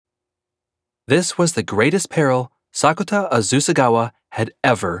This was the greatest peril Sakuta Azusagawa had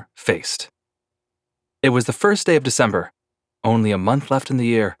ever faced. It was the first day of December, only a month left in the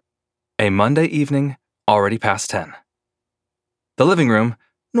year, a Monday evening, already past 10. The living room,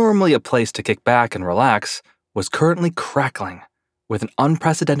 normally a place to kick back and relax, was currently crackling with an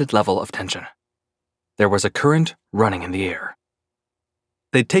unprecedented level of tension. There was a current running in the air.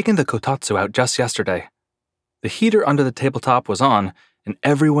 They'd taken the kotatsu out just yesterday. The heater under the tabletop was on, and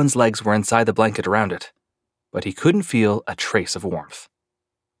everyone's legs were inside the blanket around it, but he couldn't feel a trace of warmth.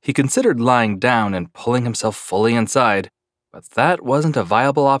 He considered lying down and pulling himself fully inside, but that wasn't a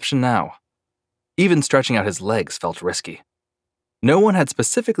viable option now. Even stretching out his legs felt risky. No one had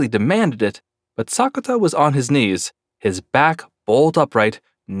specifically demanded it, but Sakuta was on his knees, his back bolt upright,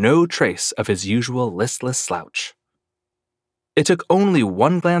 no trace of his usual listless slouch. It took only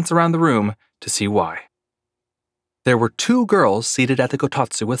one glance around the room to see why. There were 2 girls seated at the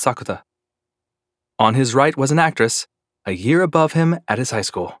kotatsu with Sakuta. On his right was an actress, a year above him at his high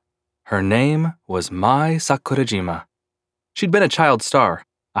school. Her name was Mai Sakurajima. She'd been a child star,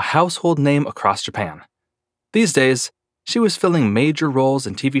 a household name across Japan. These days, she was filling major roles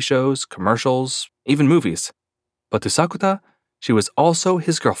in TV shows, commercials, even movies. But to Sakuta, she was also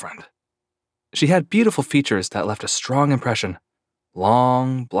his girlfriend. She had beautiful features that left a strong impression.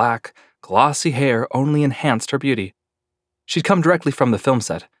 Long, black, glossy hair only enhanced her beauty. She'd come directly from the film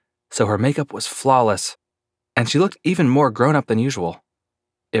set, so her makeup was flawless, and she looked even more grown-up than usual.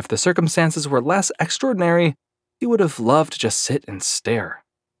 If the circumstances were less extraordinary, he would have loved to just sit and stare.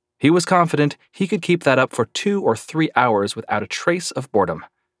 He was confident he could keep that up for 2 or 3 hours without a trace of boredom.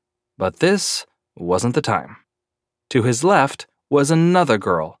 But this wasn't the time. To his left was another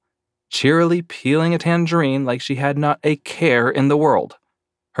girl, cheerily peeling a tangerine like she had not a care in the world.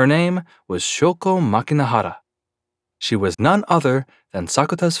 Her name was Shoko Makinahara. She was none other than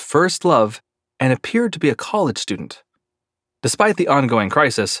Sakuta's first love and appeared to be a college student. Despite the ongoing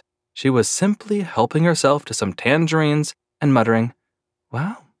crisis, she was simply helping herself to some tangerines and muttering,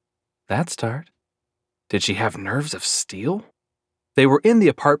 "Wow, that's tart." Did she have nerves of steel? They were in the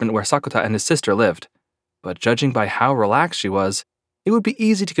apartment where Sakuta and his sister lived, but judging by how relaxed she was, it would be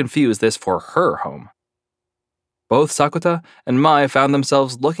easy to confuse this for her home. Both Sakuta and Mai found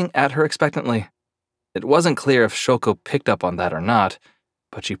themselves looking at her expectantly. It wasn't clear if Shoko picked up on that or not,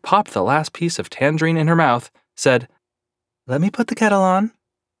 but she popped the last piece of tangerine in her mouth, said, "Let me put the kettle on,"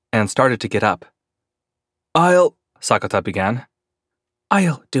 and started to get up. Sakuta began.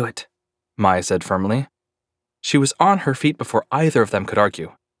 "I'll do it," Mai said firmly. She was on her feet before either of them could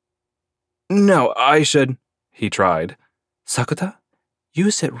argue. "No, I should," he tried. "Sakuta,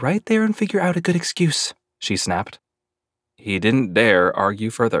 you sit right there and figure out a good excuse," she snapped. He didn't dare argue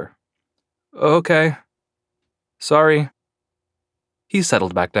further. "Okay. Sorry." He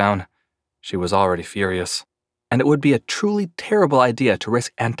settled back down. She was already furious, and it would be a truly terrible idea to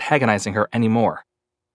risk antagonizing her anymore.